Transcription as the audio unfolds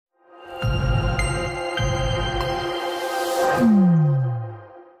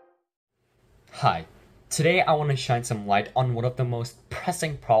Hi, today I want to shine some light on one of the most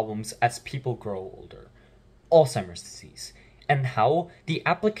pressing problems as people grow older, Alzheimer's disease, and how the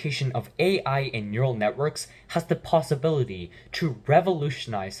application of AI and neural networks has the possibility to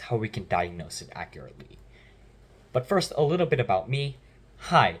revolutionize how we can diagnose it accurately. But first, a little bit about me.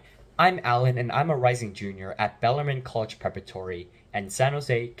 Hi, I'm Alan and I'm a rising junior at Bellarmine College Preparatory in San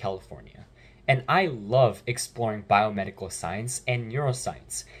Jose, California. And I love exploring biomedical science and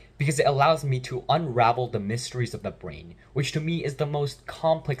neuroscience because it allows me to unravel the mysteries of the brain, which to me is the most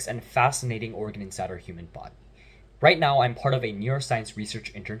complex and fascinating organ inside our human body. Right now, I'm part of a neuroscience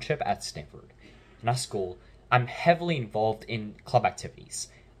research internship at Stanford. And at school, I'm heavily involved in club activities.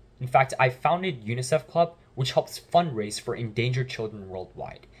 In fact, I founded UNICEF Club, which helps fundraise for endangered children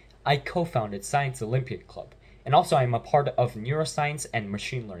worldwide. I co-founded Science Olympiad Club, and also I'm a part of Neuroscience and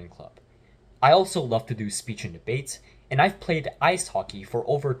Machine Learning Club. I also love to do speech and debates, and I've played ice hockey for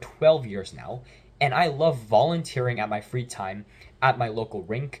over 12 years now, and I love volunteering at my free time at my local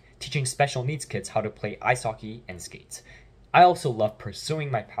rink, teaching special needs kids how to play ice hockey and skate. I also love pursuing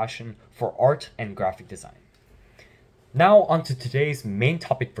my passion for art and graphic design. Now onto today's main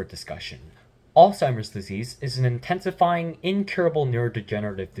topic for discussion. Alzheimer's disease is an intensifying, incurable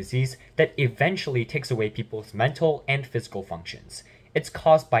neurodegenerative disease that eventually takes away people's mental and physical functions. It's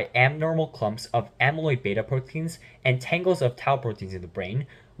caused by abnormal clumps of amyloid beta proteins and tangles of tau proteins in the brain,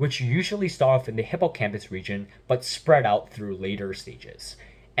 which usually start off in the hippocampus region but spread out through later stages.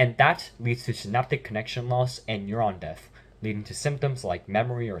 And that leads to synaptic connection loss and neuron death, leading to symptoms like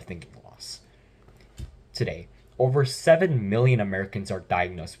memory or thinking loss. Today, over 7 million Americans are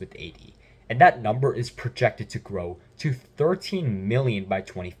diagnosed with AD, and that number is projected to grow to 13 million by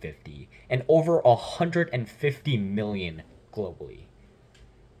 2050 and over 150 million globally.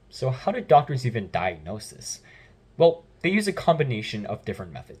 So how do doctors even diagnose this? Well, they use a combination of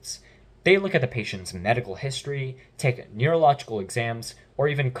different methods. They look at the patient's medical history, take neurological exams, or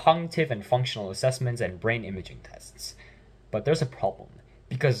even cognitive and functional assessments and brain imaging tests. But there's a problem,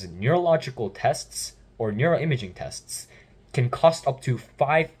 because neurological tests or neuroimaging tests can cost up to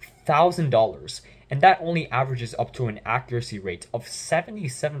 $5,000, and that only averages up to an accuracy rate of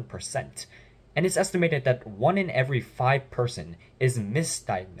 77%. And it's estimated that 1 in every 5 person is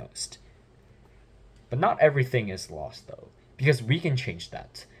misdiagnosed. But not everything is lost though, because we can change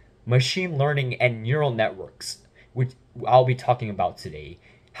that. Machine learning and neural networks, which I'll be talking about today,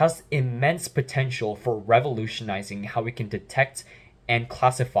 has immense potential for revolutionizing how we can detect and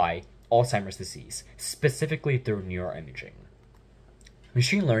classify Alzheimer's disease, specifically through neuroimaging.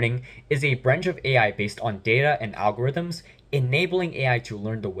 Machine learning is a branch of AI based on data and algorithms, enabling AI to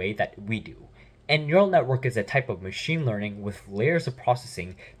learn the way that we do. And neural network is a type of machine learning with layers of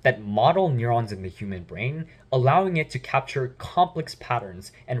processing that model neurons in the human brain, allowing it to capture complex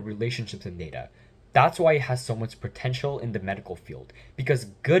patterns and relationships in data. That's why it has so much potential in the medical field, because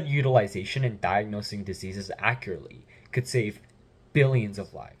good utilization in diagnosing diseases accurately could save billions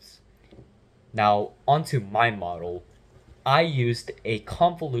of lives. Now, onto my model. I used a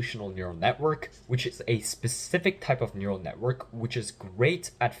convolutional neural network, which is a specific type of neural network which is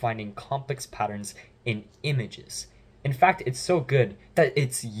great at finding complex patterns in images. In fact, it's so good that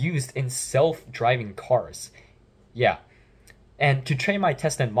it's used in self-driving cars. Yeah. And to train my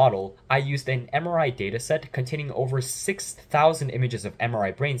test and model, I used an MRI dataset containing over 6,000 images of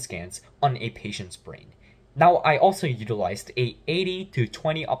MRI brain scans on a patient's brain. Now, I also utilized a 80 to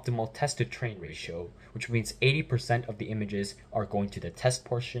 20 optimal test to train ratio, which means 80% of the images are going to the test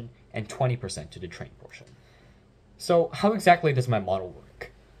portion and 20% to the train portion. So how exactly does my model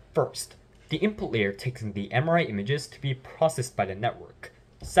work? First, the input layer takes in the MRI images to be processed by the network.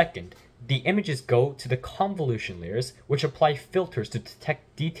 Second, the images go to the convolution layers, which apply filters to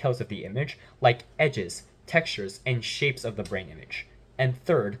detect details of the image like edges, textures, and shapes of the brain image. And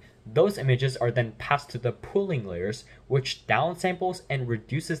third, those images are then passed to the pooling layers, which downsamples and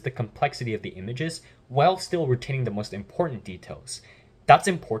reduces the complexity of the images while still retaining the most important details. That's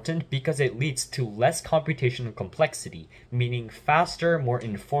important because it leads to less computational complexity, meaning faster, more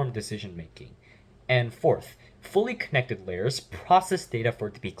informed decision making. And fourth, fully connected layers process data for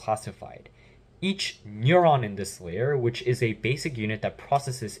it to be classified. Each neuron in this layer, which is a basic unit that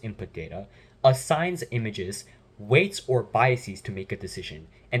processes input data, assigns images, weights, or biases to make a decision.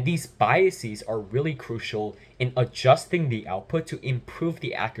 And these biases are really crucial in adjusting the output to improve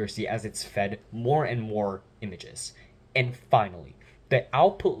the accuracy as it's fed more and more images. And finally, the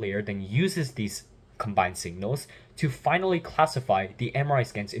output layer then uses these combined signals to finally classify the MRI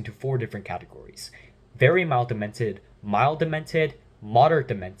scans into 4 different categories: very mild demented, moderate demented,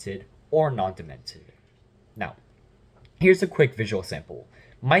 or non-demented. Now, here's a quick visual sample.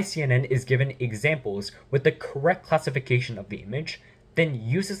 MyCNN is given examples with the correct classification of the image, then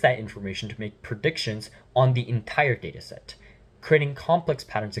uses that information to make predictions on the entire dataset, creating complex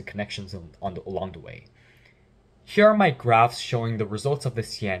patterns and connections along the way. Here are my graphs showing the results of the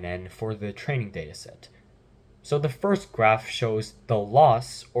CNN for the training dataset. So the first graph shows the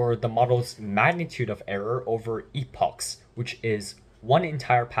loss, or the model's magnitude of error over epochs, which is one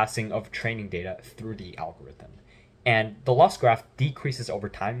entire passing of training data through the algorithm. And the loss graph decreases over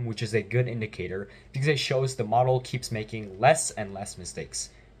time, which is a good indicator because it shows the model keeps making less and less mistakes.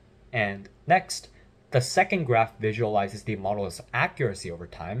 And next, the second graph visualizes the model's accuracy over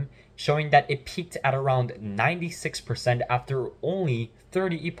time, showing that it peaked at around 96% after only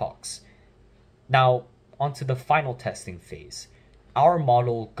 30 epochs. Now, onto the final testing phase. Our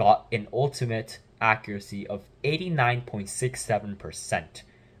model got an ultimate accuracy of 89.67%,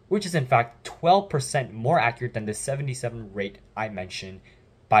 which is in fact 12% more accurate than the 77 rate I mentioned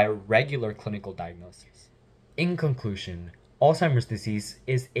by a regular clinical diagnosis. In conclusion, Alzheimer's disease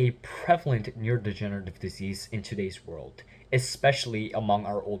is a prevalent neurodegenerative disease in today's world, especially among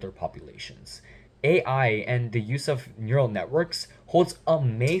our older populations. AI and the use of neural networks holds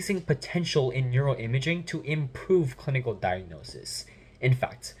amazing potential in neuroimaging to improve clinical diagnosis. In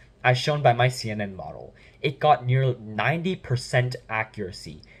fact, as shown by my CNN model, it got near 90%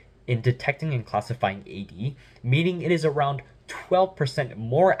 accuracy in detecting and classifying AD, meaning it is around 12%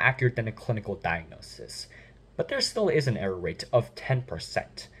 more accurate than a clinical diagnosis. But there still is an error rate of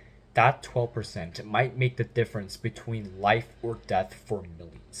 10%. That 12% might make the difference between life or death for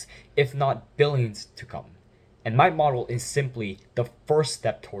millions, if not billions to come. And my model is simply the first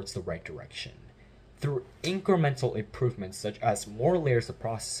step towards the right direction. Through incremental improvements such as more layers of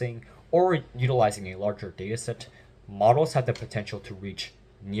processing or utilizing a larger dataset, models have the potential to reach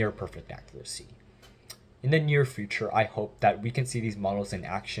near perfect accuracy. In the near future, I hope that we can see these models in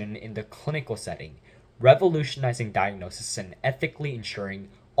action in the clinical setting, revolutionizing diagnosis and ethically ensuring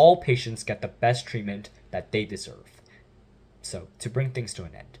all patients get the best treatment that they deserve. So, to bring things to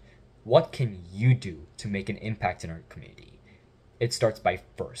an end, what can you do to make an impact in our community? It starts by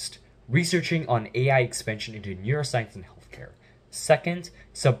first, researching on AI expansion into neuroscience and healthcare. Second,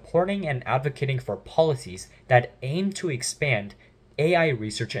 supporting and advocating for policies that aim to expand AI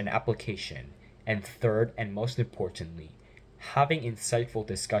research and application. And third, and most importantly, having insightful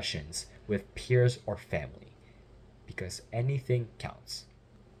discussions with peers or family, because anything counts.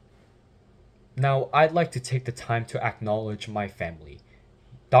 Now, I'd like to take the time to acknowledge my family,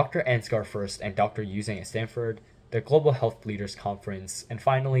 Dr. Ansgar first and Dr. Yuzhang at Stanford, the Global Health Leaders Conference, and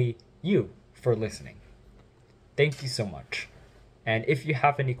finally, you for listening. Thank you so much. And if you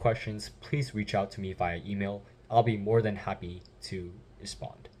have any questions, please reach out to me via email. I'll be more than happy to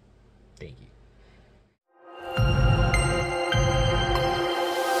respond. Thank you.